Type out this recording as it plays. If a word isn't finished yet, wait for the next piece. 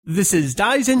This is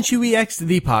Daizenshuu EX,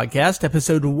 the podcast,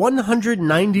 episode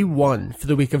 191 for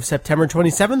the week of September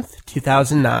 27th,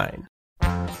 2009.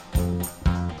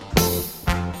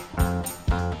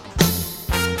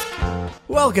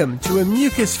 Welcome to a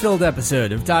mucus-filled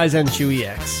episode of Daizenshuu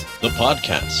EX, the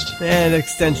podcast, an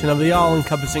extension of the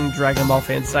all-encompassing Dragon Ball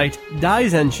fan site,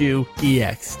 Daizenshuu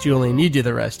EX. Julian, you do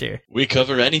the rest here. We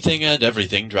cover anything and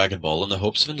everything Dragon Ball in the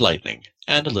hopes of enlightening,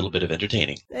 and a little bit of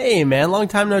entertaining. Hey man, long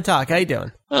time no talk, how you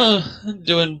doing?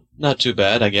 Doing not too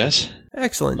bad, I guess.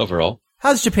 Excellent. Overall.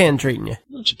 How's Japan treating you?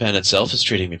 Well, Japan itself is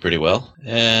treating me pretty well,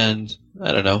 and,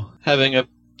 I don't know, having a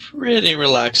pretty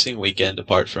relaxing weekend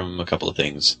apart from a couple of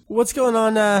things. What's going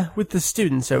on with the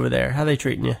students over there? How are they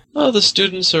treating you? Oh, the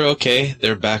students are okay.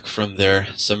 They're back from their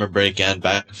summer break and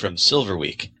back from Silver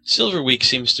Week. Silver Week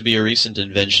seems to be a recent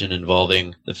invention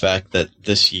involving the fact that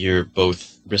this year both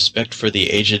Respect for the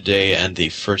Aged Day and the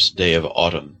first day of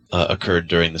autumn occurred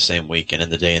during the same week, and then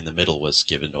the day in the middle was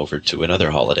given over to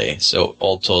another holiday. So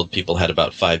all told, people had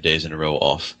about 5 days in a row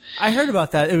off. I heard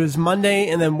about that. It was Monday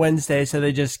and then Wednesday, so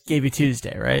they just gave you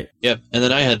Tuesday, right? Yep, and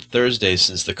then I had Thursday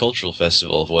since the cultural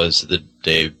festival was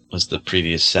the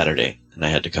previous Saturday. And I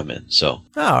had to come in, so.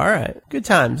 Oh, all right. Good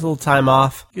times. A little time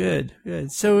off. Good.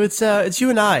 So it's you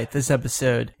and I this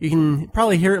episode. You can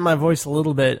probably hear it in my voice a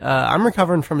little bit. I'm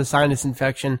recovering from a sinus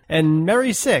infection, and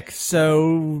Mary's sick,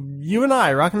 so you and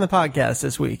I rocking the podcast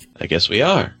this week. I guess we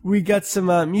are. We got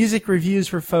some music reviews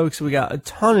for folks. We got a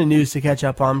ton of news to catch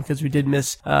up on because we did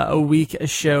miss a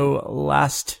show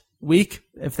last week,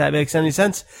 if that makes any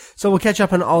sense. So we'll catch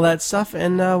up on all that stuff,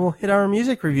 and we'll hit our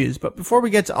music reviews. But before we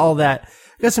get to all that,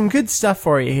 got some good stuff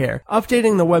for you here.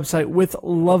 Updating the website with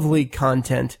lovely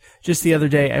content. Just the other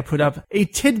day, I put up a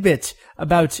tidbit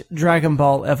about Dragon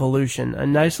Ball Evolution. A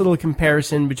nice little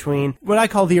comparison between what I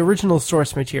call the original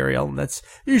source material. That's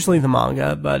usually the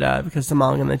manga, but because the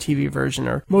manga and the TV version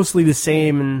are mostly the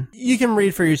same, and you can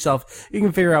read for yourself. You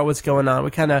can figure out what's going on.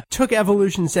 We kind of took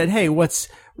Evolution and said, hey, what's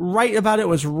right about it,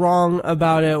 what's wrong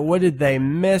about it, what did they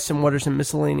miss, and what are some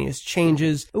miscellaneous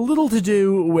changes. A little to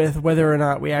do with whether or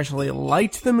not we actually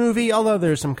liked the movie, although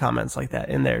there's some comments like that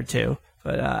in there too.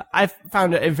 But I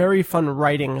found it a very fun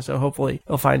writing, so hopefully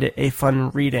you'll find it a fun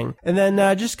reading. And then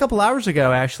just a couple hours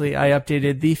ago, actually, I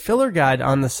updated the filler guide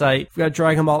on the site. We've got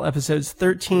Dragon Ball episodes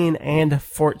 13 and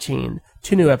 14.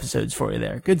 2 new episodes for you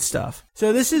there. Good stuff.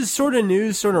 So this is sort of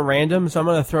news, sort of random, so I'm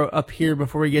going to throw it up here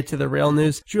before we get to the real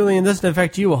news. Julian, doesn't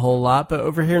affect you a whole lot, but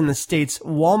over here in the States,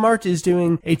 Walmart is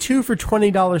doing a 2 for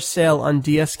 $20 sale on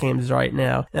DS games right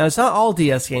now. Now, it's not all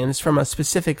DS games from a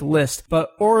specific list,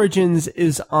 but Origins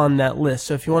is on that list,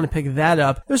 so if you want to pick that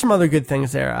up, there's some other good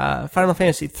things there. Final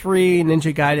Fantasy III,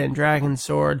 Ninja Gaiden, Dragon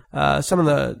Sword, some of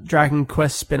the Dragon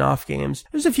Quest spin-off games.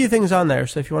 There's a few things on there,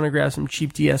 so if you want to grab some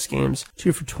cheap DS games,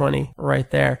 2 for $20 right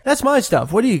there. That's my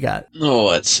stuff. What do you got? Oh,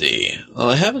 let's see. Well,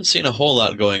 I haven't seen a whole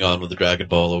lot going on with Dragon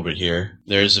Ball over here.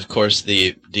 There's, of course,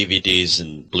 the DVDs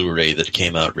and Blu-ray that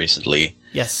came out recently.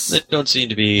 Yes. They don't seem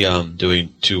to be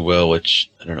doing too well, which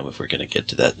I don't know if we're going to get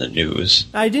to that in the news.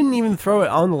 I didn't even throw it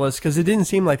on the list because it didn't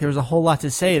seem like there was a whole lot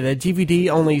to say. The DVD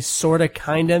only sort of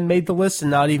kind of made the list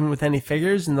and not even with any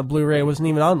figures, and the Blu-ray wasn't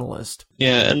even on the list.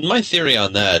 Yeah, and my theory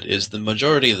on that is the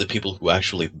majority of the people who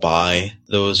actually buy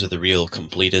those are the real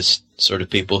completist sort of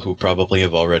people who probably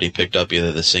have already picked up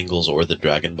either the singles or the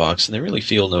Dragon Box, and they really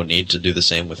feel no need to do the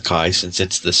same with Kai since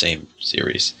it's the same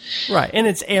series. Right, and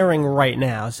it's airing right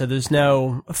now, so there's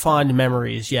no fond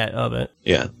memories yet of it.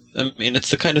 Yeah. I mean, it's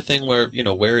the kind of thing where,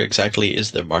 where exactly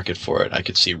is the market for it? I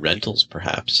could see rentals,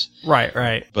 perhaps.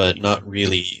 Right. But not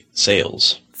really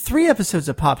sales. 3 episodes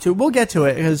of Pop 2. We'll get to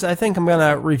it, because I think I'm going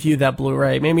to review that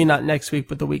Blu-ray. Maybe not next week,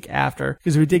 but the week after,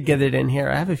 because we did get it in here.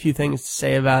 I have a few things to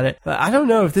say about it, but I don't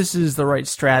know if this is the right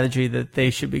strategy that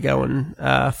they should be going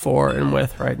for and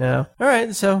with right now. All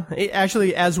right, so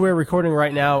actually, as we're recording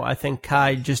right now, I think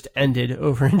Kai just ended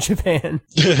over in Japan.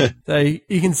 So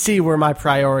you can see where my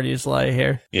priorities lie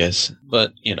here. Yes,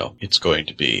 but, it's going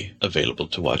to be available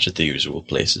to watch at the usual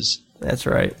places. That's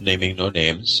right. Naming no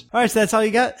names. All right, so that's all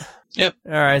you got? Yep.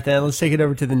 All right, then. Let's take it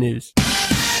over to the news.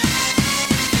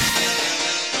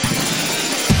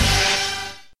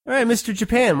 All right, Mr.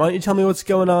 Japan, why don't you tell me what's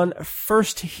going on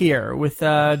first here with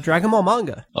Dragon Ball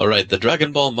manga? All right, the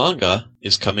Dragon Ball manga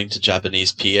is coming to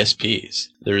Japanese PSPs.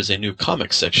 There is a new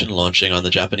comics section launching on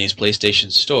the Japanese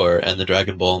PlayStation Store, and the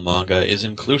Dragon Ball manga is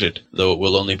included, though it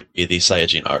will only be the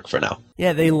Saiyajin arc for now.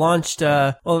 Yeah, they launched,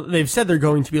 they've said they're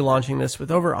going to be launching this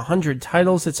with over 100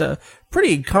 titles. It's a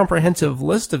pretty comprehensive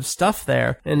list of stuff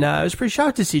there, and I was pretty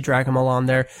shocked to see Dragon Ball on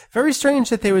there. Very strange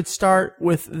that they would start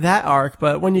with that arc,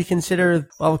 but when you consider,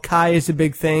 well, Kai is a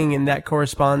big thing, and that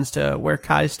corresponds to where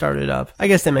Kai started up, I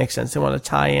guess that makes sense. They want to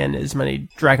tie in as many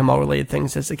Dragon Ball related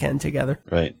things as they can together.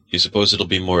 Right. You suppose it'll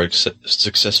be more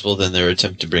successful than their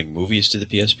attempt to bring movies to the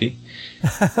PSP?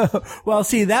 Well,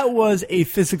 see, that was a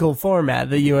physical format,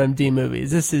 the UMD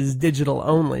movies. This is digital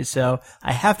only, so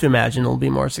I have to imagine it'll be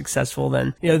more successful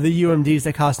than, the UMDs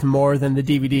that cost more than the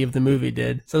DVD of the movie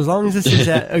did. So as long as this is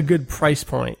at a good price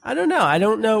point. I don't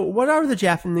know. What are the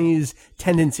Japanese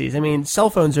tendencies? I mean, cell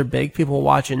phones are big. People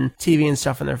watching TV and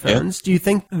stuff on their phones. Yeah. Do you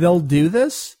think they'll do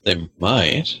this? They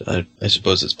might. I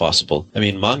suppose it's possible. I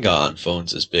mean, manga on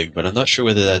phones is big, but I'm not sure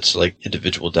whether that's like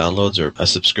individual downloads or a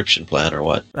subscription plan or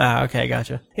what. Ah, okay,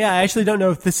 gotcha. Yeah, I actually don't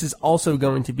know if this is also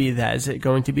going to be that. Is it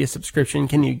going to be a subscription?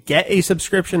 Can you get a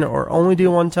subscription or only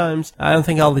do one times? I don't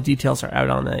think all the details are out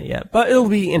on that yet, but it'll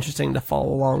be interesting to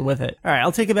follow along with it. All right,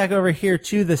 I'll take it back over here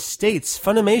to the States.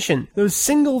 Funimation. Those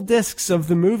single discs of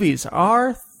the movies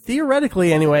are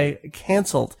theoretically anyway,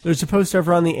 canceled. There's a post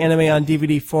over on the Anime on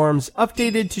DVD forums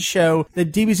updated to show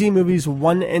that DBZ movies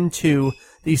 1 and 2,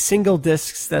 the single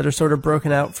discs that are sort of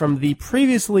broken out from the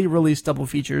previously released double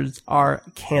features, are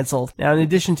canceled. Now, in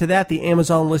addition to that, the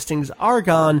Amazon listings are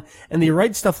gone, and the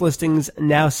Right Stuff listings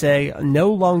now say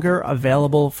no longer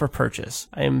available for purchase.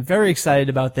 I am very excited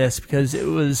about this because it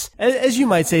was, as you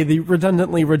might say, the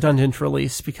redundantly redundant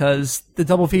release, because the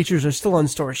double features are still on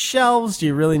store shelves. Do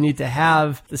you really need to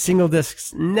have the single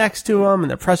discs next to them?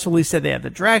 And the press release said they have the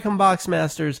Dragon Box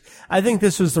Masters. I think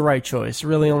this was the right choice.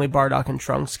 Really, only Bardock and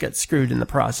Trunks get screwed in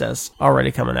the process. Already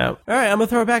coming out. All right, I'm going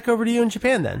to throw it back over to you in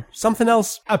Japan then. Something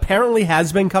else apparently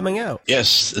has been coming out.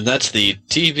 Yes, and that's the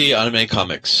TV anime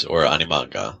comics, or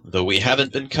animanga. Though we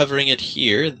haven't been covering it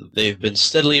here, they've been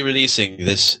steadily releasing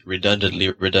this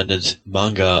redundant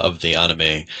manga of the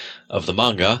anime of the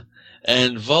manga.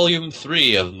 And Volume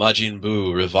 3 of Majin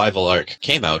Buu Revival Arc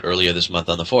came out earlier this month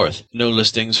on the 4th. No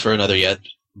listings for another yet,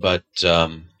 but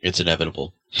it's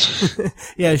inevitable.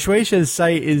 Yeah, Shueisha's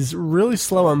site is really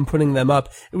slow on putting them up.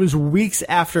 It was weeks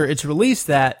after its release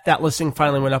that listing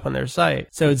finally went up on their site.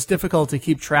 So it's difficult to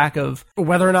keep track of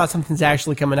whether or not something's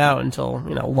actually coming out until,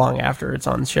 long after it's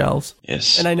on shelves.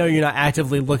 Yes. And I know you're not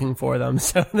actively looking for them,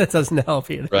 so that doesn't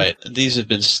help either. Right. These have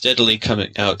been steadily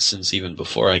coming out since even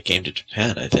before I came to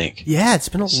Japan, I think. Yeah, it's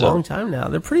been a long time now.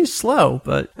 They're pretty slow,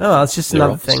 but it's just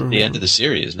another thing. The end of the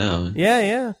series now.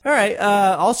 Yeah. All right.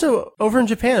 Also, over in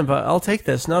Japan, but I'll take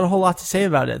this. Not a whole lot to say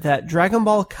about it. That Dragon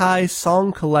Ball Kai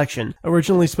Song Collection,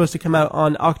 originally supposed to come out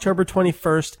on October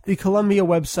 21st, the Columbia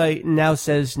website now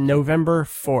says November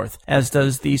 4th, as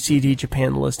does the CD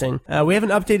Japan listing. We have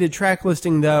an updated track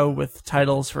listing, though, with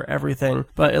titles for everything,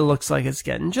 but it looks like it's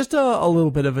getting just a little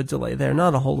bit of a delay there.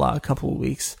 Not a whole lot, a couple of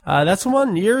weeks. That's the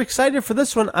one. You're excited for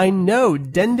this one. I know.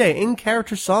 Dende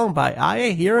in-character song by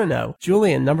Aya Hirano.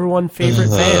 Julian, number one favorite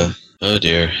fan. Oh,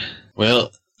 dear.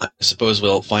 Well, I suppose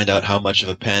we'll find out how much of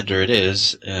a pander it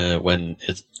is when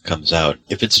it comes out.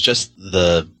 If it's just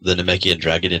the Namekian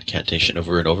Dragon incantation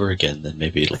over and over again, then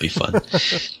maybe it'll be fun.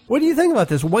 What do you think about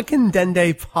this? What can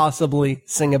Dende possibly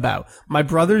sing about? My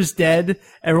brother's dead,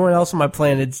 everyone else on my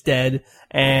planet's dead,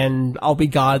 and I'll be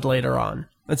God later on.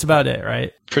 That's about it,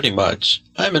 right? Pretty much.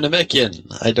 I'm a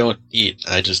Namekian. I don't eat.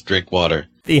 I just drink water.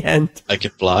 The end. I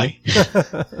can fly.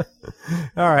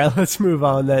 All right, let's move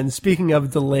on then. Speaking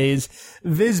of delays,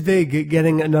 VizBig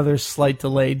getting another slight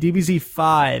delay. DBZ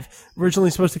 5,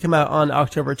 originally supposed to come out on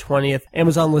October 20th.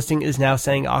 Amazon listing is now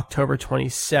saying October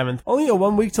 27th. Only a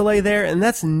 1 week delay there, and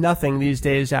that's nothing these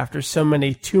days after so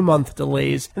many 2-month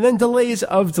delays, and then delays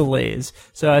of delays.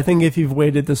 So I think if you've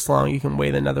waited this long, you can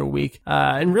wait another week.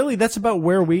 And really, that's about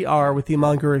where we are with the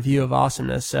manga review of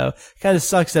Awesomeness. So it kind of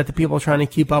sucks that the people trying to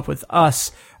keep up with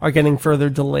us are getting further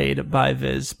delayed by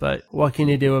Viz, but what can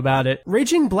you do about it?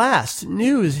 Raging Blast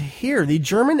news here. The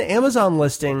German Amazon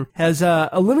listing has a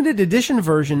limited edition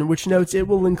version, which notes it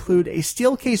will include a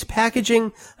steel case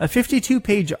packaging, a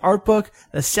 52-page art book,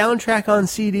 a soundtrack on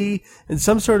CD, and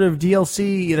some sort of DLC,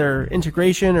 either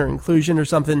integration or inclusion or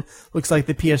something. Looks like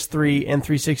the PS3 and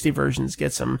 360 versions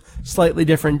get some slightly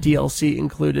different DLC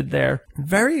included there.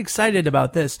 Very excited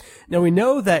about this. Now we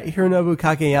know that Hironobu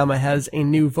Kageyama has a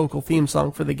new vocal theme song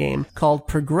song for the game called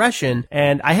Progression,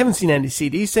 and I haven't seen any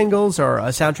CD singles or a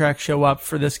soundtrack show up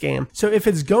for this game. So if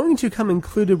it's going to come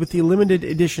included with the limited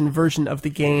edition version of the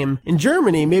game in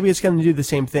Germany, maybe it's going to do the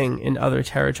same thing in other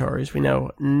territories. We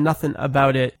know nothing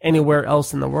about it anywhere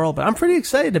else in the world, but I'm pretty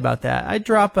excited about that. I'd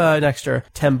drop an extra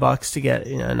 $10 to get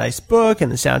a nice book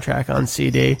and the soundtrack on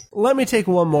CD. Let me take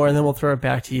one more and then we'll throw it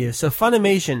back to you. So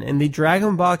Funimation and the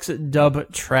Dragon Box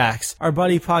dub tracks. Our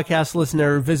buddy podcast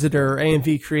listener, visitor,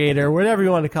 AMV creator, whatever you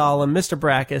want to call him, Mr.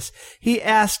 Brackus, he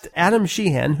asked Adam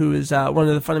Sheehan, who is one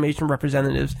of the Funimation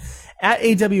representatives, at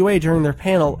AWA during their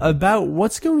panel about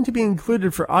what's going to be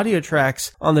included for audio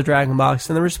tracks on the Dragon Box,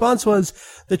 and the response was,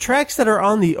 the tracks that are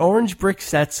on the Orange Brick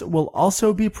sets will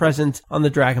also be present on the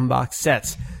Dragon Box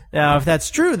sets. Now, if that's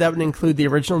true, that would include the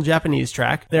original Japanese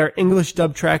track, their English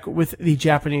dub track with the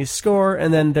Japanese score,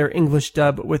 and then their English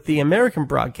dub with the American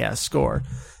broadcast score.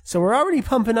 So we're already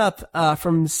pumping up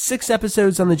from 6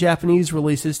 episodes on the Japanese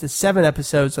releases to 7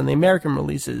 episodes on the American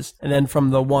releases. And then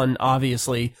from the 1,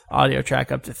 obviously, audio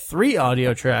track up to 3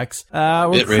 audio tracks.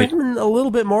 We're cramming a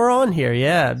little bit more on here,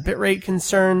 yeah. Bitrate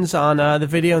concerns on the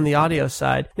video and the audio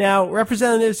side. Now,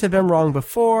 representatives have been wrong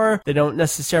before. They don't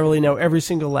necessarily know every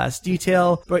single last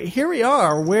detail. But here we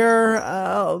are.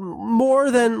 We're more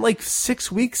than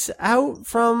 6 weeks out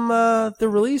from the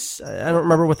release. I don't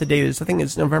remember what the date is. I think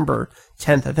it's November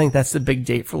 10th. I think that's the big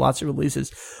date for lots of releases.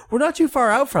 We're not too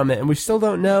far out from it, and we still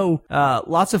don't know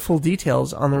lots of full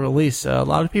details on the release. A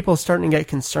lot of people are starting to get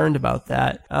concerned about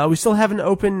that. We still have an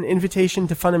open invitation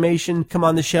to Funimation. Come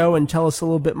on the show and tell us a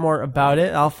little bit more about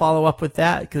it. I'll follow up with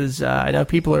that because I know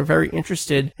people are very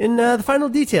interested in the final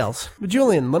details. But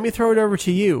Julian, let me throw it over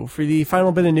to you for the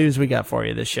final bit of news we got for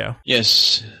you this show.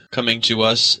 Yes, coming to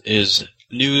us is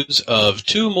news of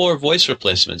 2 more voice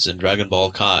replacements in Dragon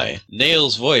Ball Kai.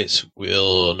 Nail's voice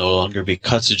will no longer be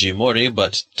Katsuji Mori,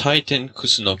 but Taiten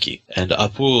Kusunoki. And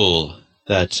Apul,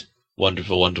 that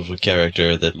wonderful, wonderful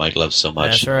character that Mike loves so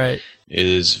much. That's right.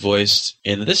 Is voiced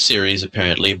in this series,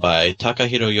 apparently, by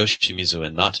Takahiro Yoshimizu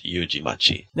and not Yuji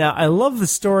Machi. Now, I love the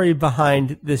story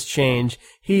behind this change.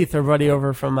 Heath, our buddy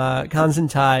over from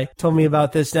Kanzentai, told me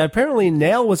about this. Now, apparently,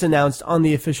 Nail was announced on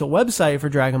the official website for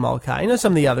Dragon Ball Kai. I know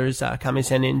some of the others,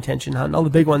 Kami-sen, Intention Hunt, all the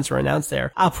big ones were announced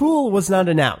there. Apul was not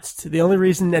announced. The only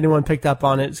reason anyone picked up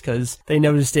on it is because they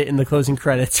noticed it in the closing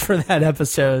credits for that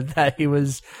episode that he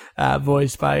was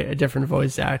voiced by a different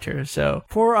voice actor. So,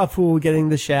 poor Apul getting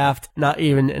the shaft, not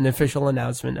even an official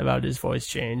announcement about his voice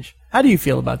change. How do you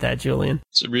feel about that, Julian?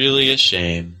 It's really a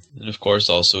shame. And, of course,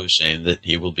 also a shame that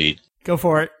he will be... Go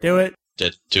for it. Do it.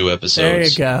 2 episodes. There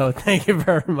you go. Thank you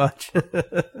very much.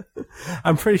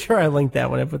 I'm pretty sure I linked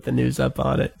that when I put the news up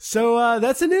on it. So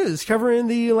that's the news covering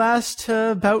the last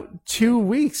about 2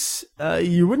 weeks.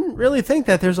 You wouldn't really think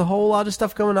that there's a whole lot of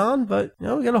stuff going on, but we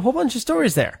got a whole bunch of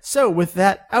stories there. So with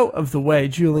that out of the way,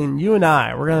 Julian, you and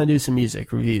we're going to do some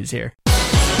music reviews here.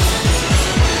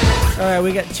 All right,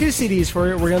 we got 2 CDs for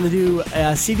you. We're going to do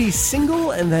a CD single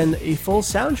and then a full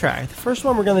soundtrack. The first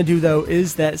one we're going to do, though,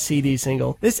 is that CD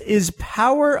single. This is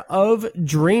Power of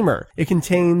Dreamer. It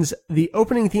contains the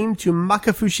opening theme to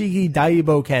Makafushigi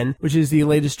Daiboken, which is the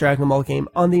latest Dragon Ball game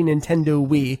on the Nintendo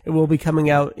Wii. It will be coming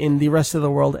out in the rest of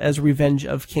the world as Revenge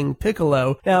of King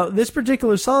Piccolo. Now, this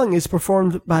particular song is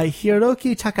performed by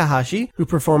Hiroki Takahashi, who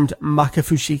performed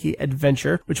Makafushigi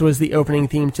Adventure, which was the opening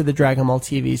theme to the Dragon Ball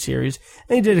TV series,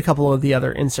 and he did a couple of the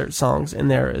other insert songs in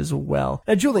there as well.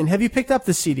 Now, Julian, have you picked up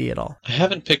the CD at all? I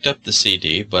haven't picked up the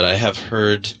CD, but I have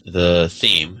heard the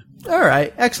theme. All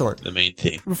right, excellent. The main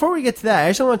theme. Before we get to that, I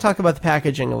just want to talk about the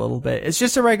packaging a little bit. It's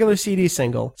just a regular CD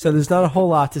single, so there's not a whole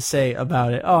lot to say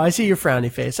about it. Oh, I see your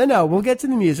frowny face. I know, we'll get to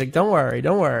the music. Don't worry,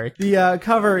 don't worry. The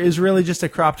cover is really just a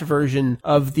cropped version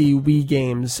of the Wii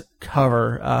game's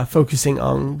cover, focusing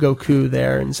on Goku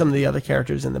there and some of the other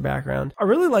characters in the background. I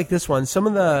really like this one. Some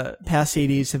of the past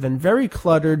CDs have been very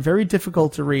cluttered, very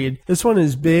difficult to read. This one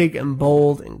is big and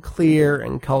bold and clear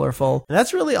and colorful. And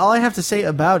that's really all I have to say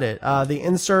about it. The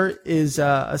insert is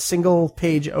a single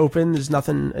page open. There's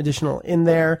nothing additional in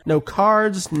there. No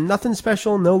cards, nothing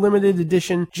special, no limited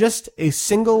edition, just a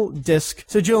single disc.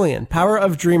 So Julian, Power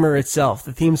of Dreamer itself,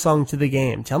 the theme song to the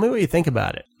game. Tell me what you think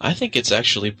about it. I think it's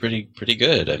actually pretty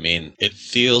good. I mean, it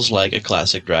feels like a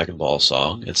classic Dragon Ball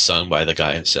song. It's sung by the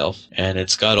guy himself, and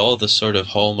it's got all the sort of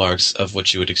hallmarks of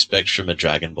what you would expect from a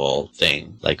Dragon Ball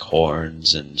thing, like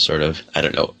horns and sort of, I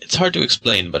don't know, it's hard to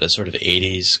explain, but a sort of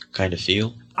 80s kind of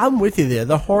feel. I'm with you there.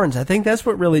 The horns, I think that's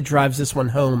what really drives this one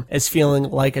home as feeling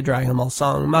like a Dragon Ball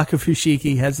song.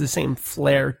 Makafushigi has the same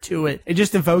flair to it. It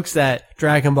just evokes that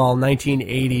Dragon Ball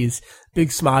 1980s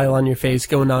big smile on your face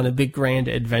going on a big grand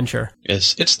adventure.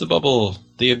 Yes, it's the bubble.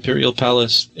 The Imperial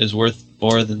Palace is worth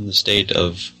more than the state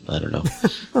of, I don't know.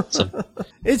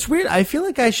 It's weird. I feel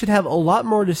like I should have a lot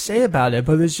more to say about it,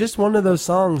 but it's just one of those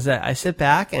songs that I sit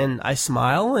back and I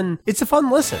smile, and it's a fun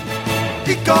listen.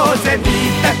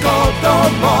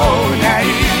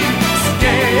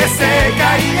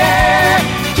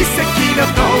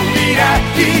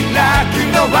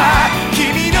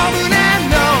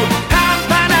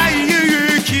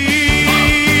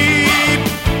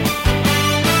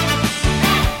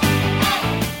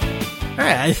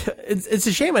 It's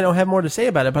a shame I don't have more to say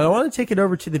about it, but I want to take it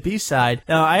over to the B-side.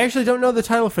 Now, I actually don't know the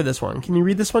title for this one. Can you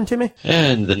read this one to me?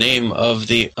 And the name of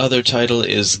the other title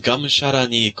is Gamushara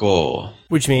ni Iko.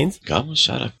 Which means?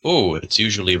 Gamushara. Oh, it's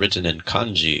usually written in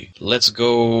kanji. Let's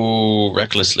go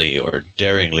recklessly or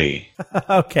daringly.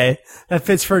 Okay, that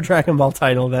fits for a Dragon Ball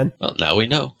title then. Well, now we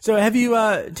know. So have you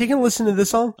taken a listen to this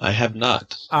song? I have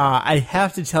not. I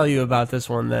have to tell you about this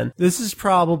one then. This is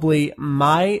probably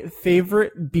my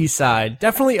favorite B-side,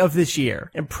 definitely of this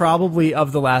year, and probably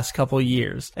of the last couple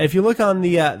years. If you look on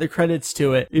the credits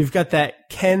to it, you've got that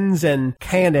Kens and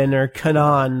Kanon or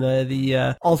Kanon,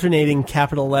 the alternating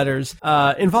capital letters.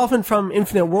 Involvement from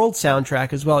Infinite World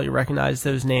soundtrack as well. You recognize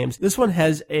those names. This one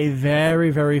has a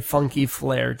very, very funky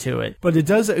flair to it, but it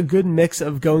does a good mix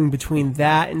of going between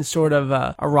that and sort of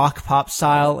a rock pop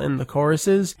style in the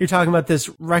choruses. You're talking about this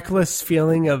reckless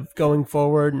feeling of going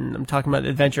forward, and I'm talking about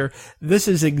adventure. This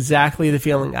is exactly the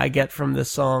feeling I get from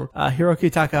this song.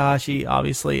 Hiroki Takahashi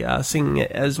obviously singing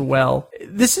it as well.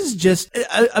 This is just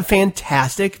a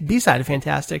fantastic B-side,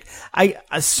 fantastic. I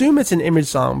assume it's an Image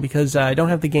song because I don't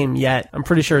have the game yet. I'm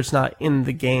pretty sure it's not in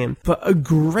the game, but a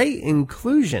great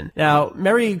inclusion. Now,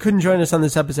 Mary couldn't join us on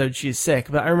this episode. She's sick,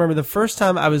 but I remember the first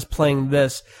time I was playing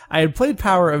this, I had played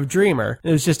Power of Dreamer.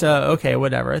 It was just okay,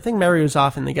 whatever. I think Mary was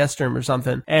off in the guest room or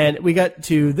something, and we got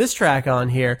to this track on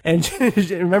here, and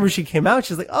remember she came out,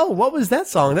 she's like, oh, what was that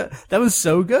song? That was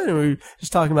so good. And we were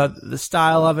just talking about the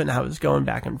style of it and how it was going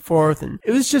back and forth, and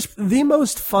it was just the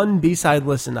most fun B-side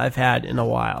listen I've had in a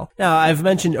while. Now, I've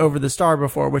mentioned Over the Star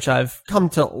before, which I've come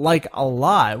to like a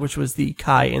lot, which was the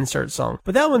Kai insert song.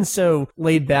 But that one's so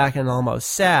laid back and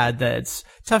almost sad that it's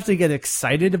tough to get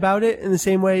excited about it in the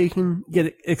same way you can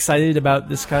get excited about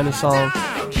this kind of song.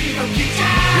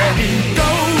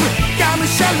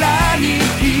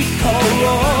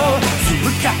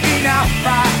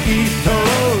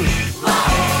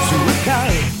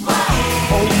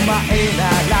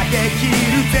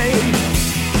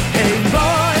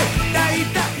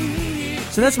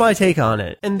 So that's my take on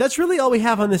it. And that's really all we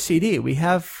have on the CD. We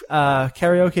have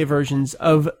karaoke versions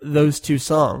of those two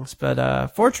songs,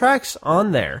 but 4 tracks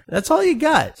on there. That's all you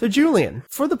got. So Julian,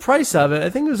 for the price of it, I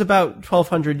think it was about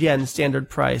 1,200 yen standard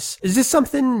price. Is this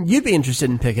something you'd be interested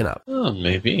in picking up? Oh,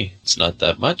 maybe. It's not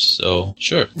that much, so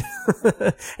sure.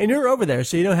 And you're over there,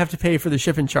 so you don't have to pay for the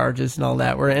shipping charges and all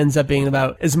that, where it ends up being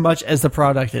about as much as the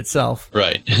product itself.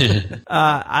 Right.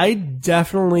 I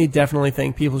definitely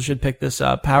think people should pick this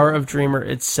up. Power of Dreamer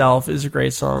itself is a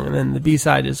great song, and then the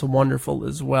B-side is wonderful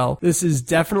as well. This is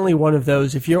definitely one of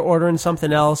those, if you're ordering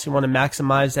something else, you want to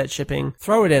maximize that shipping,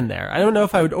 throw it in there. I don't know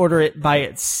if I would order it by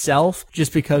itself,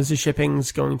 just because the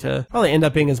shipping's going to probably end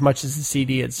up being as much as the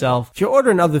CD itself. If you're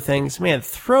ordering other things, man,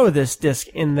 throw this disc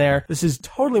in there. This is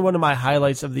totally one of my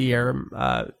highlights of the year.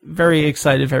 I'm very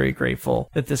excited, very grateful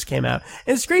that this came out.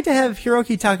 And it's great to have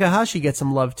Hiroki Takahashi get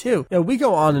some love too. You know, we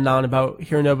go on and on about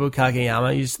Hironobu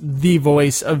Kageyama. He's the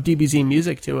voice of DBZ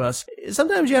music to us.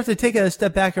 Sometimes you have to take a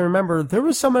step back and remember there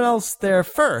was someone else there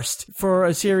first for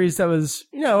a series that was,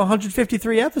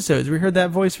 153 episodes. We heard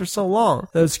that voice for so long.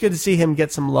 So it's good to see him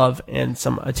get some love and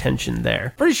some attention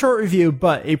there. Pretty short review,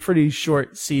 but a pretty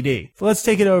short CD. So let's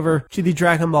take it over to the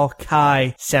Dragon Ball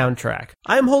Kai soundtrack.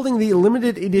 I'm holding the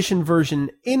limited edition version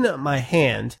in my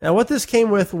hand. Now what this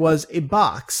came with was a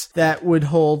box that would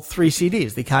hold 3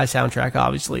 CDs. The Kai soundtrack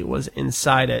obviously was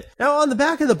inside it. Now on the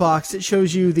back of the box it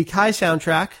shows you the Kai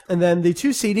soundtrack and then the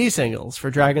 2 CD singles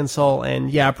for Dragon Soul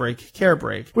and Yeah Break, Care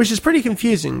Break, which is pretty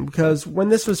confusing because when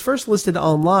this was first listed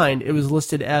online, it was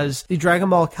listed as the Dragon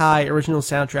Ball Kai original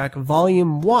soundtrack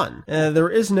Volume 1. There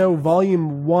is no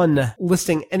Volume 1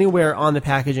 listing anywhere on the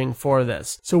packaging for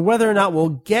this. So whether or not we'll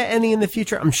get any in the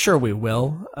future, I'm sure we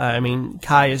will.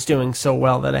 Kai is doing so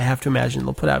well that I have to imagine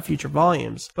they'll put out future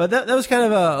volumes. But that was kind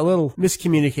of a little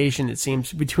miscommunication, it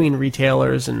seems, between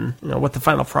retailers and what the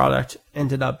final product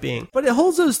ended up being. But it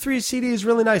holds those 3 these CDs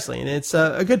really nicely, and it's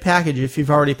a good package if you've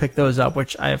already picked those up,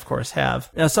 which I, of course, have.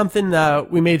 Now, something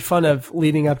we made fun of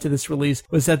leading up to this release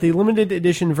was that the limited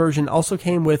edition version also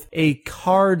came with a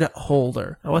card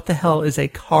holder. Now, what the hell is a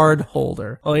card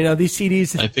holder? Well, these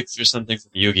CDs... I picked through something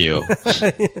from Yu-Gi-Oh!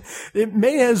 It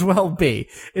may as well be.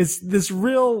 It's this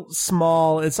real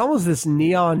small, it's almost this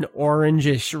neon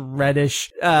orangish,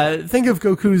 reddish. Think of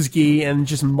Goku's gi and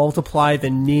just multiply the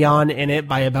neon in it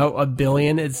by about 1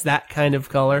 billion. It's that kind of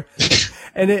color.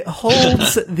 And it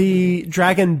holds the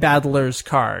Dragon Battlers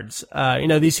cards.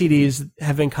 These CDs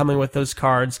have been coming with those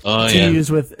cards to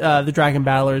use with the Dragon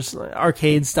Battlers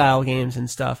arcade style games and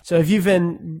stuff. So if you've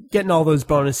been getting all those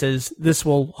bonuses, this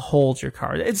will hold your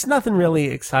card. It's nothing really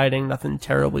exciting, nothing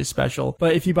terribly special.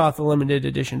 But if you bought the limited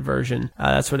edition version,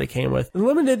 that's what it came with. The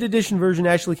limited edition version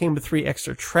actually came with 3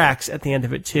 extra tracks at the end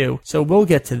of it too. So we'll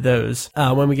get to those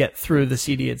when we get through the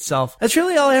CD itself. That's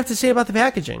really all I have to say about the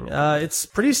packaging. It's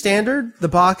pretty standard. The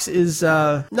box is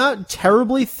not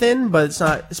terribly thin, but it's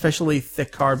not especially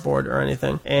thick cardboard or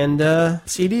anything. And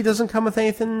CD doesn't come with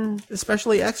anything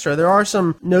especially extra. There are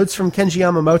some notes from Kenji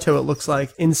Yamamoto, it looks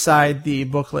like, inside the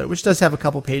booklet, which does have a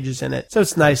couple pages in it. So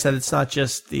it's nice that it's not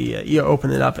just the you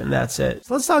open it up and that's it.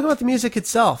 So let's talk about the music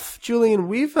itself. Julian,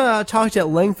 we've talked at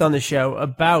length on the show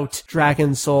about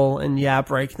Dragon Soul and Yeah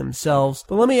Break themselves.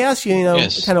 But let me ask you,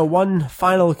 yes, kind of one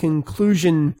final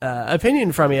conclusion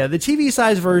opinion from you. The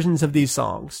TV-size versions of these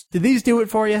songs, did these do it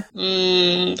for you?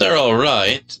 They're all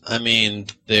right. I mean,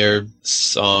 they're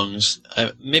songs.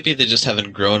 Maybe they just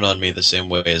haven't grown on me the same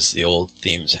way as the old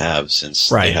themes have since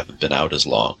they haven't been out as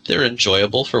long. They're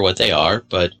enjoyable for what they are,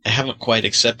 but I haven't quite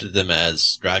accepted them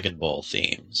as Dragon Ball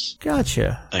themes.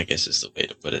 Gotcha. I guess is the way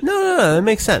to put it. No, that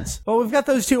makes sense. Well, we've got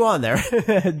those two on there.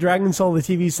 Dragon Soul, the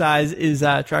TV size, is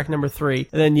track number 3,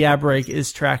 and then Yeah Break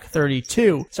is track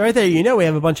 32. So right there, we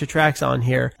have a bunch of tracks on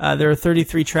here. There are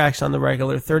 33 tracks on the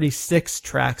regular, 36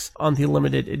 tracks on the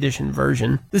limited edition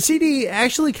version. The CD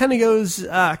actually kind of goes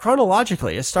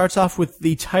chronologically. It starts off with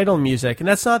the title music, and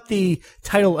that's not the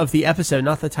title of the episode,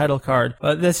 not the title card,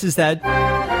 but this is that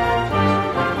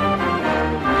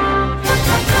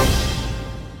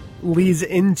leads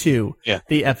into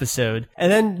the episode.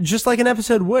 And then, just like an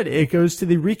episode would, it goes to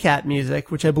the recap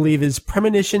music, which I believe is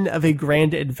Premonition of a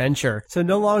Grand Adventure. So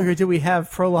no longer do we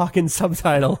have prologue and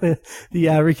subtitle. The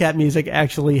recap music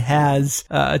actually has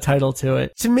a title to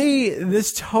it. To me,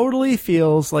 this totally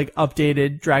feels like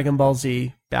updated Dragon Ball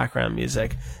Z background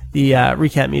music. The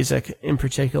recap music in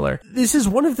particular. This is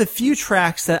one of the few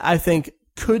tracks that I think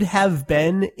could have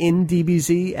been in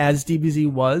DBZ as DBZ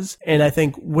was, and I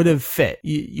think would have fit.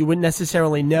 You wouldn't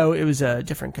necessarily know it was a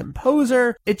different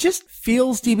composer. It just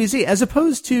feels DBZ, as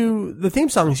opposed to the theme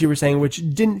songs you were saying, which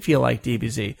didn't feel like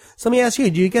DBZ. So let me ask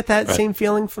you, do you get that same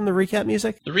feeling from the recap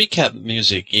music? The recap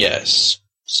music, yes.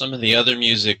 Some of the other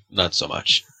music, not so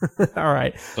much. All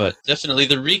right. But definitely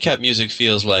the recap music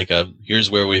feels like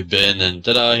here's where we've been, and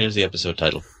ta-da, here's the episode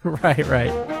title.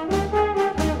 Right.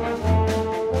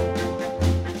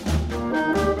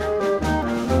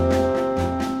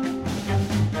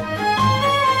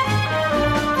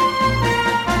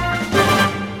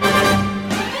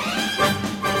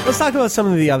 Let's talk about some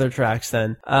of the other tracks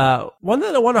then. One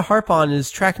that I want to harp on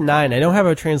is track 9. I don't have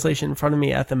a translation in front of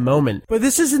me at the moment, but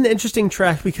this is an interesting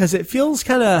track because it feels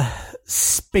kind of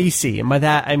spacey. And by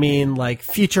that, I mean like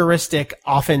futuristic,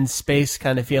 often space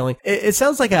kind of feeling. It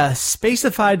sounds like a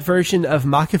spacified version of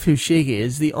Makafushigi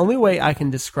is the only way I can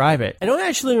describe it. I don't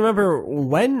actually remember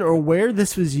when or where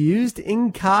this was used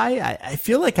in Kai. I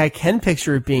feel like I can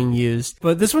picture it being used,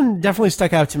 but this one definitely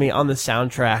stuck out to me on the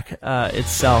soundtrack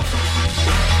itself.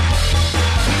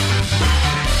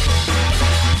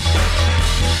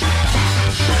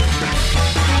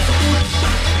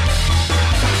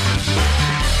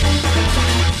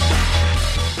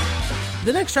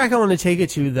 The next track I want to take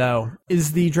it to, though,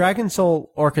 is the Dragon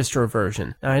Soul Orchestra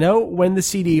version. Now, I know when the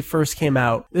CD first came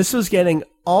out, this was getting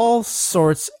all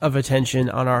sorts of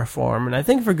attention on our forum, and I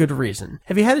think for good reason.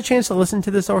 Have you had a chance to listen to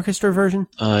this orchestra version?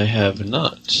 I have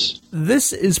not.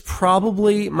 This is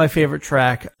probably my favorite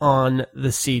track on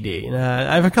the CD.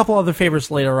 I have a couple other favorites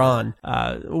later on.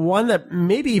 One that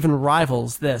maybe even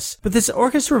rivals this. But this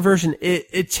orchestra version,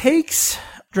 it takes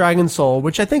Dragon Soul,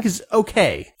 which I think is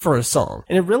okay for a song,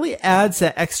 and it really adds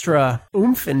that extra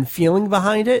oomph and feeling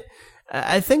behind it.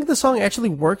 I think the song actually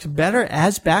works better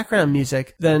as background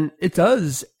music than it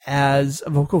does as a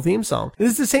vocal theme song.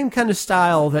 This is the same kind of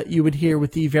style that you would hear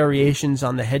with the variations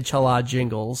on the Head Chala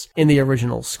jingles in the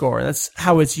original score. That's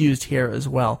how it's used here as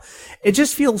well. It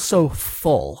just feels so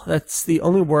full. That's the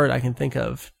only word I can think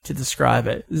of to describe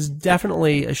it. This is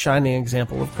definitely a shining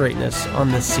example of greatness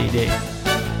on this CD.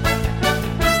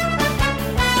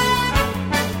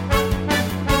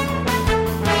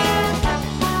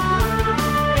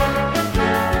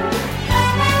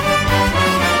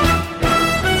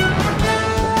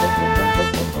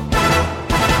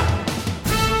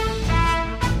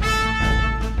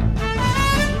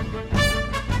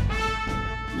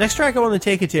 Next track I want to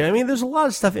take it to, I mean, there's a lot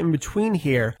of stuff in between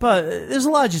here, but there's a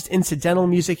lot of just incidental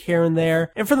music here and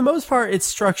there. And for the most part, it's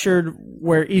structured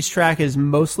where each track is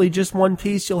mostly just one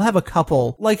piece. You'll have a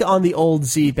couple, like on the old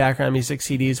Z background music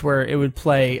CDs, where it would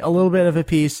play a little bit of a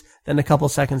piece, then a couple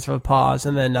seconds of a pause,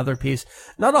 and then another piece.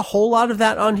 Not a whole lot of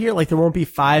that on here. Like, there won't be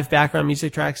 5 background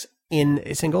music tracks in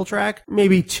a single track,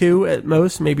 maybe 2 at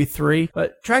most, maybe 3.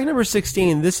 But track number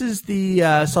 16, this is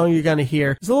the song you're going to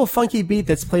hear. It's a little funky beat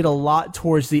that's played a lot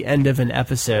towards the end of an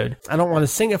episode. I don't want to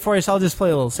sing it for you, so I'll just play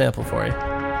a little sample for you.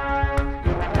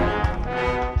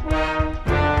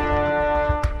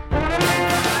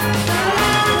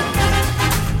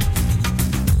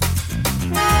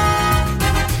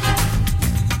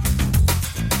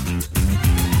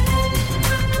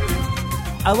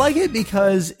 I like it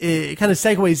because it kind of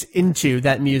segues into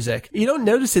that music. You don't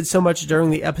notice it so much during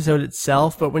the episode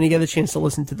itself, but when you get a chance to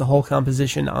listen to the whole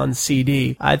composition on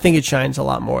CD, I think it shines a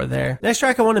lot more there. Next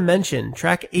track I want to mention,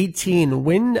 track 18,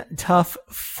 Win Tough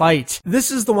Fight. This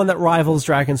is the one that rivals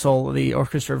Dragon Soul, the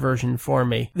orchestra version, for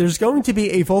me. There's going to be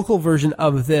a vocal version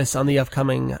of this on the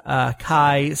upcoming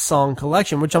Kai song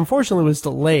collection, which unfortunately was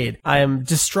delayed. I am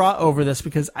distraught over this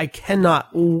because I cannot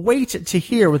wait to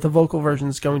hear what the vocal version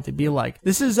is going to be like.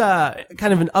 This is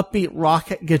kind of an upbeat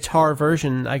rock guitar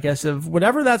version, I guess, of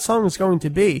whatever that song is going to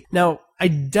be. Now, I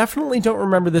definitely don't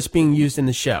remember this being used in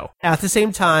the show. At the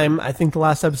same time, I think the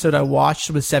last episode I watched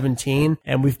was 17,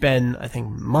 and we've been, I think,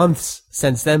 months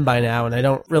since then by now, and I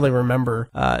don't really remember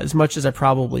as much as I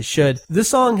probably should. This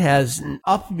song has an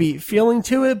upbeat feeling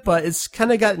to it, but it's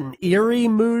kind of got an eerie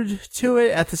mood to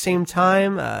it at the same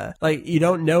time. Like, you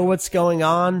don't know what's going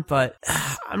on, but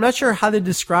I'm not sure how to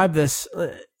describe this.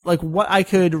 Like, what I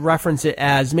could reference it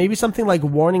as, maybe something like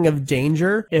Warning of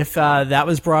Danger, if that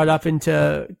was brought up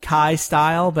into Kai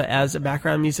style, but as a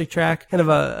background music track. Kind of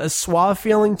a suave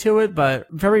feeling to it, but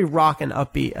very rock and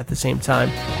upbeat at the same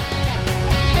time.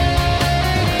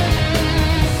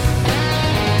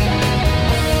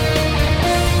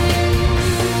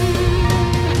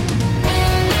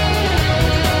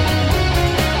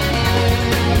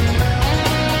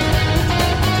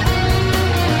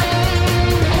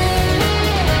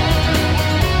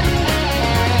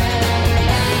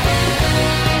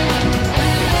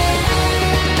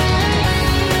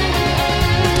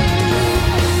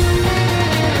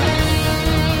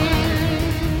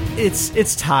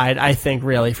 It's tied, I think,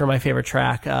 really, for my favorite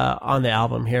track on the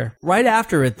album here. Right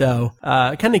after it, though,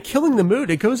 kind of killing the mood,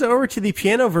 it goes over to the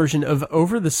piano version of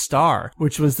Over the Star,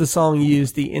 which was the song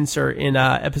used, the insert in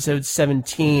episode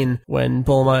 17, when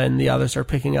Bulma and the others are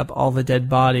picking up all the dead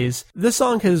bodies. This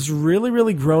song has really,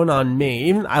 really grown on me.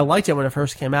 Even I liked it when it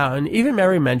first came out, and even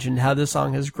Mary mentioned how this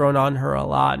song has grown on her a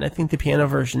lot, and I think the piano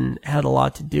version had a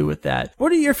lot to do with that.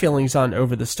 What are your feelings on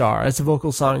Over the Star as a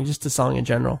vocal song, just a song in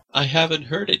general? I haven't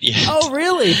heard it yet. Oh,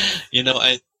 really? You know,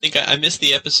 I think I missed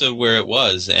the episode where it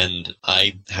was, and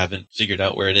I haven't figured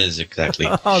out where it is exactly.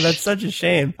 Oh, that's such a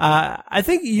shame. I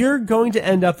think you're going to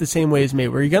end up the same way as me,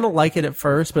 where you're going to like it at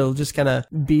first, but it'll just kind of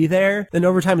be there. Then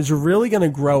over time, it's really going to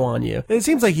grow on you. And it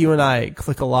seems like you and I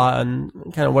click a lot on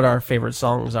kind of what our favorite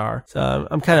songs are. So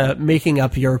I'm kind of making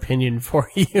up your opinion for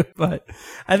you, but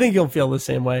I think you'll feel the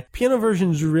same way. Piano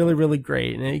version is really, really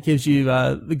great, and it gives you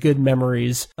the good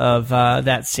memories of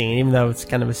that scene, even though it's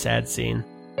kind of a sad scene.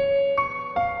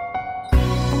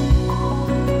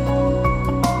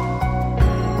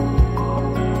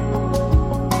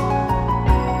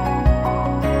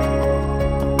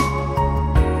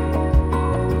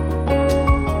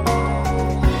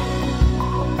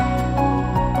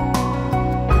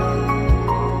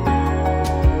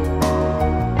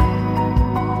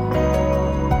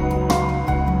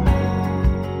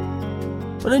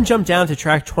 Then jump down to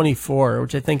track 24,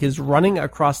 which I think is Running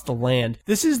Across the Land.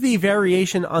 This is the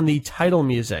variation on the title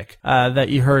music that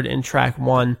you heard in track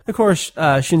 1. Of course,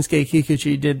 Shinsuke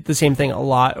Kikuchi did the same thing a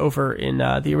lot over in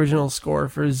the original score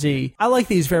for Z. I like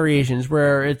these variations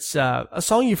where it's a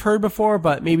song you've heard before,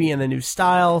 but maybe in a new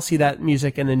style, see that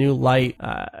music in a new light.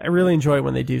 I really enjoy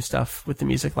when they do stuff with the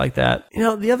music like that. You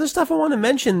know, the other stuff I want to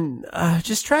mention,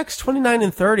 just tracks 29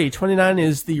 and 30. 29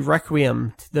 is the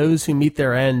Requiem to Those Who Meet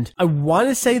Their End. I want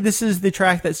to say this is the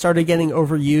track that started getting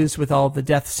overused with all the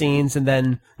death scenes and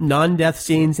then non-death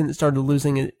scenes, and it started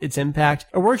losing its impact.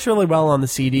 It works really well on the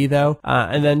CD, though.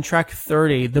 And then track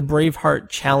 30, The Braveheart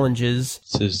Challenges. It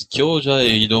says, Kyoja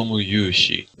e idomu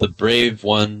yushi. The brave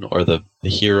one, or the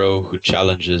hero who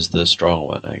challenges the strong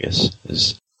one, I guess,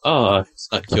 is...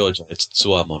 it's not Kyoja, it's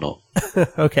Tsuwamono.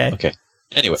 Okay.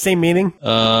 Anyway. Same meaning?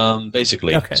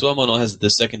 Basically. Okay. Suamono has the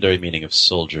secondary meaning of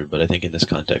soldier, but I think in this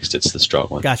context it's the strong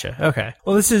one. Gotcha. Okay.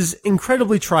 Well, this is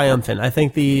incredibly triumphant. I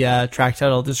think the track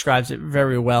title describes it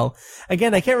very well.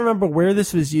 Again, I can't remember where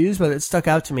this was used, but it stuck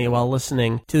out to me while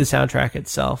listening to the soundtrack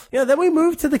itself. Then we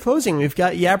move to the closing. We've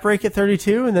got Yeah Break at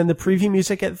 32, and then the preview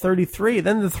music at 33.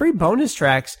 Then the 3 bonus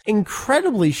tracks,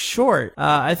 incredibly short.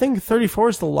 I think 34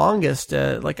 is the longest,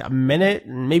 like a minute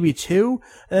and maybe 2.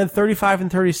 And then 35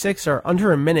 and 36 are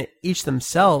under a minute each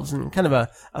themselves, and kind of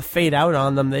a fade out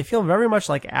on them. They feel very much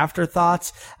like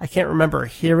afterthoughts. I can't remember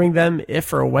hearing them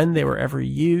if or when they were ever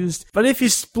used. But if you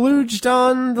splooged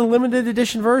on the limited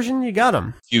edition version, you got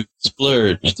them.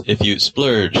 If you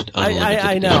splurged on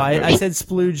I know. I said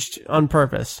splooged on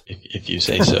purpose. If you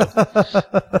say so.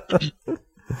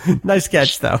 Nice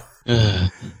catch, though.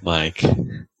 Mike.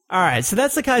 All right, so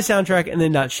that's the Kai soundtrack in a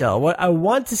nutshell. What I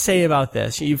want to say about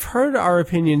this, you've heard our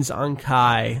opinions on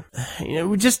Kai.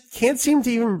 We just can't seem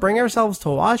to even bring ourselves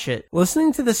to watch it.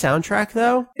 Listening to the soundtrack,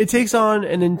 though, it takes on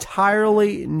an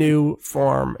entirely new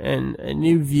form and a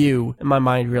new view in my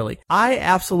mind, really. I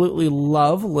absolutely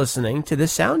love listening to the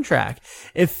soundtrack.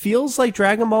 It feels like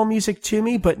Dragon Ball music to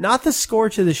me, but not the score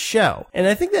to the show. And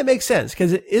I think that makes sense,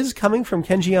 because it is coming from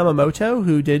Kenji Yamamoto,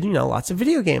 who did, lots of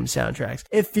video game soundtracks.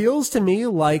 It feels to me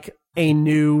like a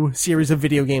new series of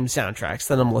video game soundtracks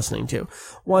that I'm listening to.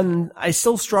 One I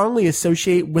still strongly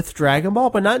associate with Dragon Ball,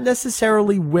 but not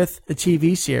necessarily with the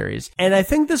TV series. And I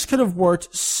think this could have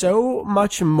worked so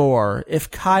much more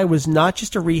if Kai was not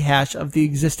just a rehash of the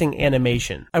existing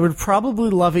animation. I would probably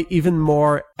love it even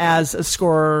more as a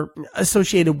score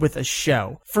associated with a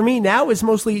show. For me now, it's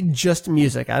mostly just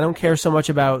music. I don't care so much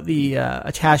about the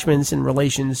attachments and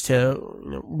relations to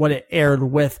what it aired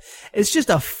with. It's just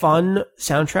a fun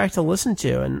soundtrack to listen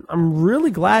to, and I'm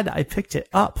really glad I picked it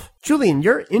up. Julian,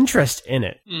 your interest in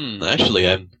it. Actually,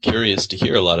 I'm curious to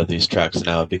hear a lot of these tracks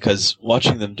now, because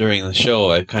watching them during the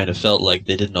show, I kind of felt like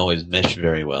they didn't always mesh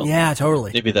very well. Yeah,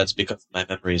 totally. Maybe that's because of my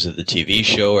memories of the TV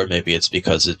show, or maybe it's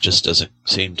because it just doesn't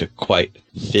seem to quite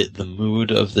fit the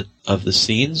mood of the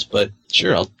scenes, but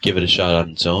sure, I'll give it a shot on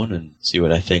its own and see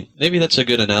what I think. Maybe that's a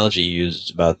good analogy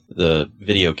used about the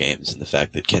video games and the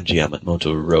fact that Kenji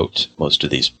Yamamoto wrote most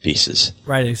of these pieces.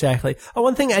 Right, exactly.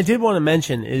 One thing I did want to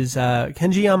mention is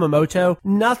Kenji Yamamoto,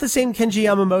 not the same Kenji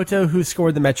Yamamoto who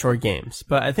scored the Metroid games,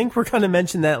 but I think we're going to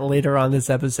mention that later on this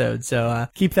episode, so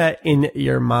keep that in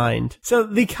your mind. So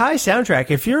the Kai soundtrack,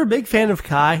 if you're a big fan of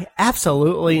Kai,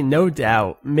 absolutely, no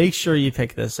doubt, make sure you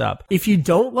pick this up. If you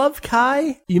don't love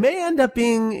Kai, you may end up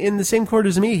being in the same court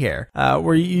as me here,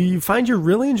 where you find you're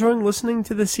really enjoying listening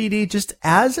to the CD just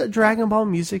as a Dragon Ball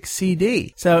music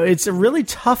CD. So it's a really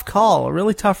tough call, a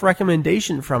really tough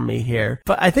recommendation from me here.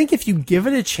 But I think if you give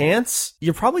it a chance,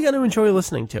 you're probably going to enjoy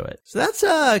listening to it. So that's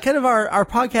kind of our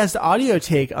podcast audio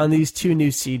take on these 2 new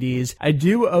CDs. I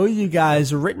do owe you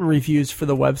guys written reviews for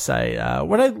the website.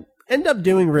 What I end up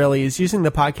doing really is using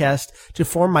the podcast to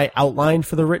form my outline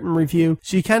for the written review.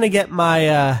 So you kind of get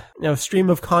my stream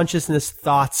of consciousness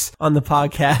thoughts on the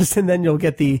podcast, and then you'll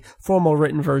get the formal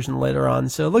written version later on.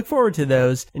 So look forward to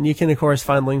those. And you can, of course,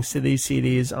 find links to these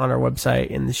CDs on our website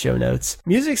in the show notes.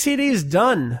 Music CDs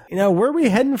done. Where are we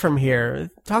heading from here?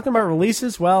 Talking about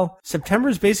releases, well,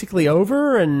 September's basically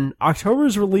over, and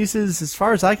October's releases, as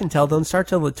far as I can tell, don't start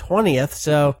till the 20th.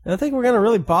 So I don't think we're going to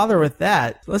really bother with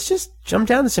that. Let's just jump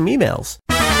down to some emails.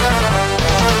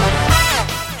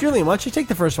 Julian, why don't you take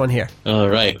the first one here? All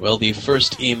right. Well, the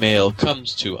first email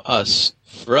comes to us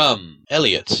from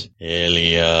Elliot.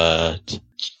 Where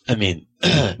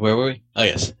were we? Oh,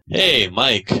 yes. Hey,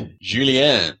 Mike,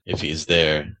 Julien, if he's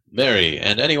there, Mary,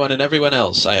 and anyone and everyone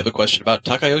else. I have a question about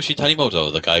Takayoshi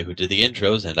Tanimoto, the guy who did the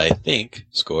intros and I think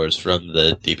scores from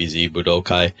the DBZ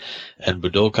Budokai and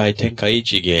Budokai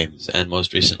Tenkaichi games, and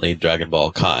most recently Dragon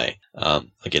Ball Kai. I'll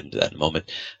get into that in a moment.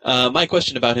 My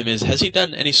question about him is, has he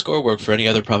done any score work for any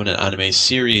other prominent anime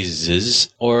series,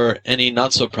 or any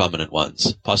not-so-prominent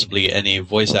ones? Possibly any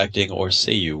voice acting or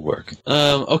seiyuu work?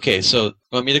 Okay, so,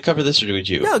 want me to cover this, or do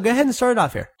you? No, go ahead and start it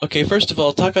off here. Okay, first of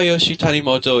all, Takayoshi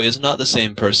Tanimoto is not the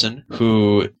same person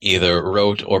who either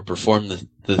wrote or performed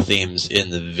the themes in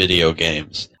the video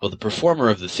games. Well, the performer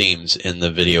of the themes in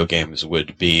the video games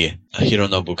would be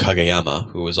Hironobu Kageyama,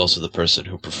 who was also the person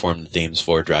who performed the themes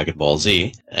for Dragon Ball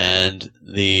Z, and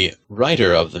the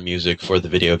writer of the music for the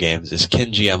video games is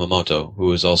Kenji Yamamoto,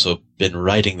 who has also been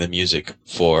writing the music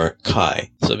for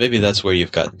Kai. So maybe that's where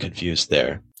you've gotten confused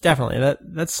there. Definitely.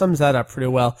 That sums that up pretty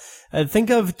well.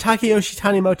 Think of Takayoshi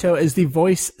Tanimoto as the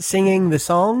voice singing the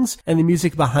songs, and the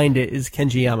music behind it is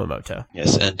Kenji Yamamoto.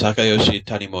 Yes, and Takayoshi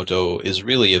Tanimoto is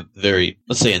really a very,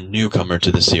 let's say, a newcomer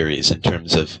to the series in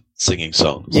terms of singing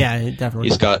songs. Yeah, definitely.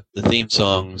 He's got the theme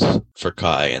songs for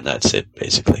Kai, and that's it,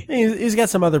 basically. He's got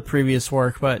some other previous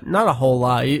work, but not a whole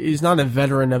lot. He's not a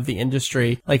veteran of the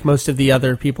industry like most of the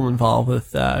other people involved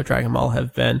with Dragon Ball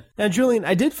have been. Now, Julian,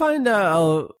 I did find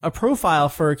a profile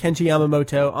for Kenji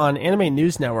Yamamoto on Anime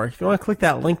News Network. If you want to click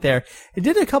that link there, it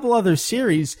did a couple other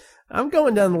series. I'm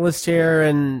going down the list here,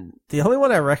 and the only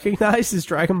one I recognize is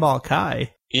Dragon Ball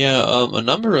Kai. Yeah, a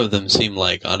number of them seem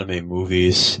like anime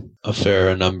movies. A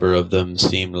fair number of them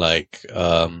seem like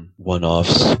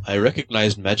one-offs. I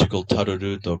recognized Magical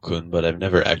Taruruto-kun, but I've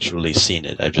never actually seen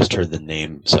it. I've just heard the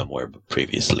name somewhere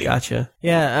previously. Gotcha.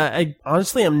 Yeah, I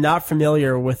honestly am not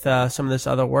familiar with some of this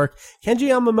other work. Kenji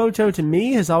Yamamoto, to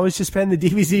me, has always just been the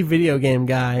DBZ video game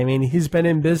guy. I mean, he's been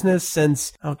in business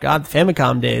since, the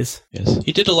Famicom days. Yes,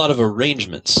 he did a lot of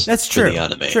arrangements. That's true. For the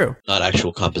anime. True. Not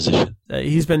actual composition.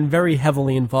 He's been very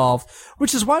heavily involved,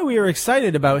 which is why we were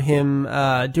excited about him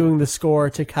doing the score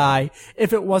to Kai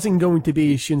if it wasn't going to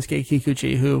be Shunsuke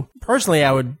Kikuchi, who personally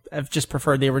I would have just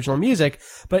preferred the original music,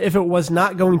 but if it was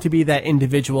not going to be that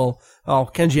individual,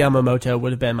 Kenji Yamamoto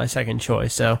would have been my second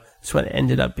choice, so that's what it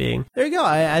ended up being. There you go.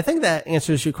 I think that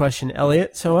answers your question,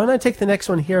 Elliot. So why don't I take the next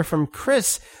one here from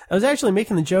Chris. I was actually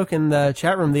making the joke in the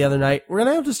chat room the other night. We're going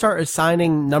to have to start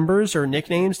assigning numbers or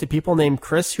nicknames to people named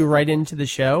Chris who write into the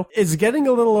show. It's getting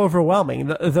a little overwhelming.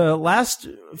 The last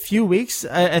few weeks,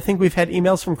 I think we've had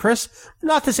emails from Chris.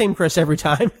 Not the same Chris every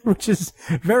time, which is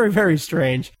very, very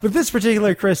strange. But this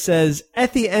particular Chris says,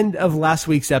 at the end of last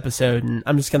week's episode, and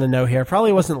I'm just going to note here,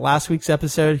 probably wasn't last week's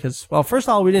episode because, first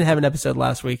of all, we didn't have an episode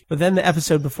last week, but then the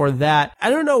episode before that, I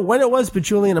don't know when it was, but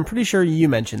Julian, I'm pretty sure you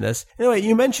mentioned this. Anyway,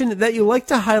 you mentioned that you like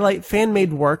to highlight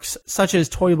fan-made works such as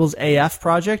Toyable's AF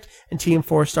project and Team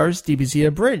 4 Star's DBZ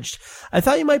Abridged. I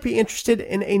thought you might be interested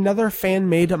in another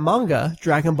fan-made manga,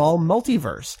 Dragon Ball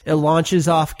Multiverse. It launches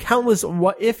off countless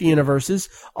what-if universes,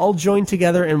 all joined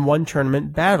together in one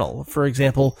tournament battle. For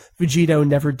example, Vegito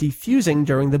never defusing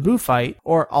during the Buu fight,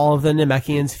 or all of the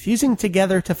Namekians fusing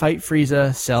together to fight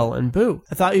Frieza, Cell, and Buu.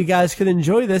 I thought you guys could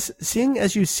enjoy this, seeing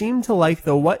as you seem to like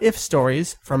the what-if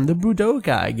stories from the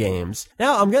Budokai games.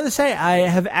 Now, I'm gonna say I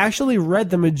have actually read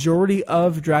the majority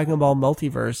of Dragon Ball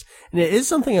Multiverse, and it is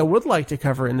something I would like to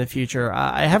cover in the future.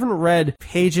 I haven't read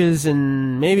pages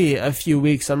in maybe a few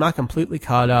weeks, so I'm not completely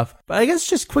caught up. But I guess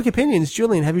just quick opinions.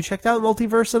 Julian, have you checked out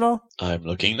Multiverse at all? I'm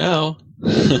looking now.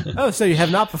 Oh, so you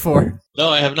have not before? No,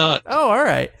 I have not. Oh, all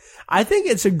right. I think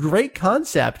it's a great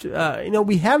concept.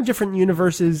 We have different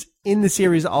universes in the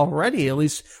series already, at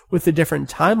least with the different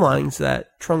timelines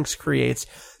that Trunks creates.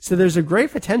 So there's a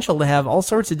great potential to have all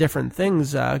sorts of different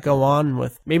things go on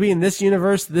with, maybe in this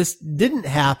universe, this didn't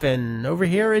happen. Over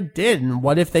here, it did. And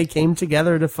what if they came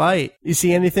together to fight? You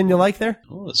see anything you like there?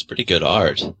 Oh, it's pretty good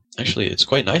art. Actually, it's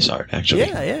quite nice art, actually.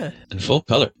 Yeah. In full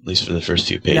color, at least for the first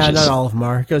few pages. Yeah, not all of them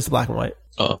are. It goes to black and white.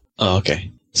 Oh,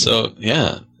 okay. So,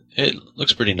 yeah. It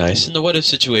looks pretty nice. And the what-if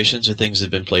situations are things that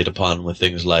have been played upon with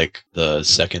things like the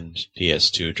second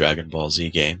PS2 Dragon Ball Z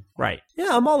game. Right.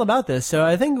 Yeah, I'm all about this. So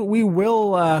I think we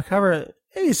will cover it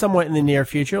maybe somewhat in the near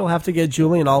future. We'll have to get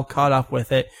Julian all caught up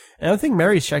with it. I don't think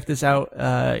Mary's checked this out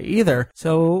either.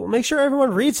 So make sure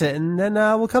everyone reads it, and then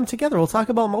we'll come together. We'll talk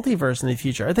about Multiverse in the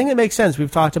future. I think it makes sense.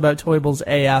 We've talked about Toyable's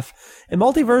AF, and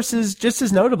Multiverse is just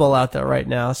as notable out there right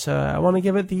now, so I want to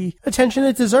give it the attention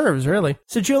it deserves, really.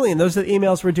 So Julian, those are the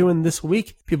emails we're doing this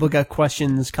week. People got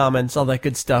questions, comments, all that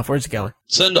good stuff. Where's it going?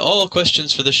 Send all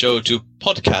questions for the show to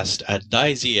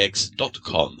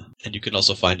podcast@daizx.com. And you can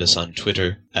also find us on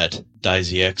Twitter at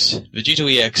DaizyX,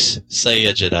 VegetoEX, Seiya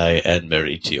Jedi, and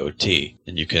MaryTOT.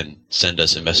 And you can send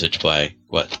us a message by,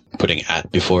 putting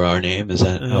at before our name? Is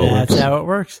that how it works? That's how it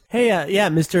works. Hey,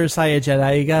 Mr. Seiya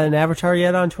Jedi, you got an avatar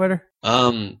yet on Twitter?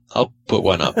 I'll put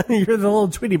one up. You're the little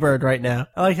Tweety bird right now.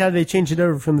 I like how they changed it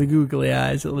over from the googly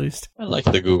eyes, at least. I like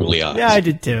the googly eyes. Yeah, I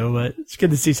did too, but it's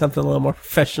good to see something a little more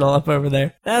professional up over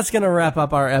there. That's gonna wrap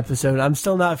up our episode. I'm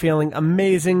still not feeling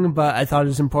amazing, but I thought it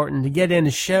was important to get in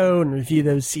a show and review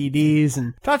those CDs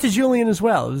and talk to Julian as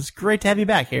well. It was great to have you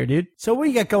back here, dude. So what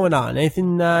do you got going on?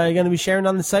 Anything you're gonna be sharing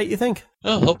on the site, you think?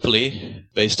 Well, hopefully,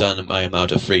 based on my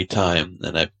amount of free time,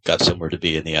 and I've got somewhere to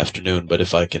be in the afternoon, but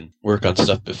if I can work on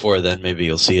stuff before then, maybe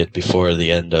you'll see it before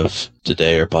the end of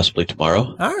today or possibly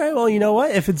tomorrow. All right, well, you know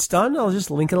what? If it's done, I'll just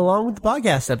link it along with the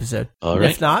podcast episode. All right.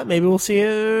 If not, maybe we'll see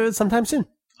you sometime soon.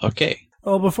 Okay.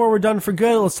 Well, before we're done for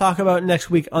good, let's talk about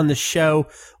next week on the show.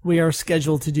 We are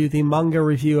scheduled to do the manga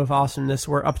review of Awesomeness.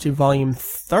 We're up to volume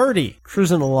 30,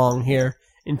 cruising along here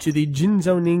into the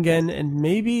Jinzo Ningen and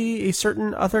maybe a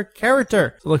certain other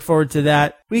character. So look forward to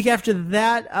that. Week after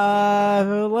that,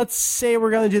 let's say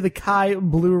we're going to do the Kai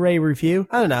Blu-ray review.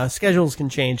 I don't know, schedules can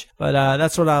change, but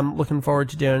that's what I'm looking forward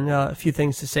to doing. A few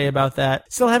things to say about that.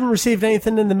 Still haven't received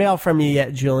anything in the mail from you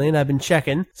yet, Julian. I've been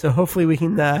checking, so hopefully we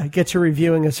can get to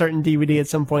reviewing a certain DVD at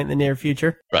some point in the near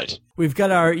future. Right. We've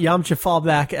got our Yamcha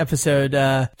fallback episode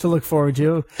to look forward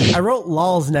to. I wrote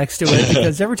lols next to it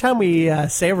because every time we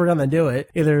say we're going to do it,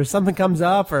 either something comes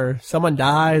up or someone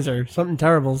dies or something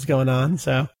terrible is going on.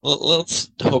 So let's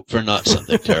hope for not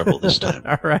something terrible this time.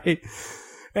 All right.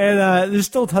 And there's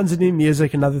still tons of new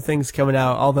music and other things coming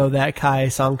out, although that Kai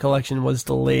song collection was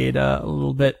delayed a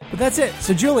little bit. But that's it.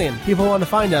 So, Julian, people want to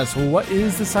find us. What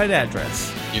is the site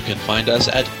address? You can find us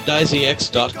at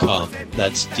daizex.com.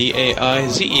 That's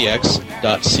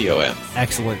DAIZEX.com.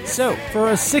 Excellent. So, for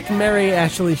a sick Mary,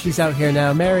 actually, she's out here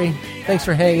now. Mary, thanks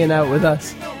for hanging out with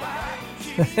us.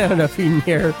 I don't know if you can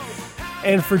hear.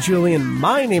 And for Julian,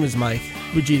 my name is Mike,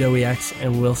 Fujito EX,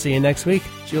 and we'll see you next week.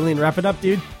 Julian, wrap it up,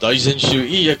 dude. Daizenshuu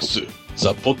EX,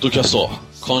 The Podcast。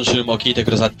今週も聞いて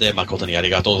くださって誠にあり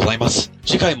がとうございます。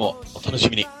次回もお楽し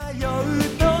みに。迷う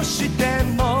として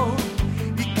も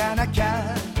行かなき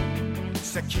ゃ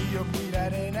先を見ら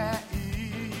れない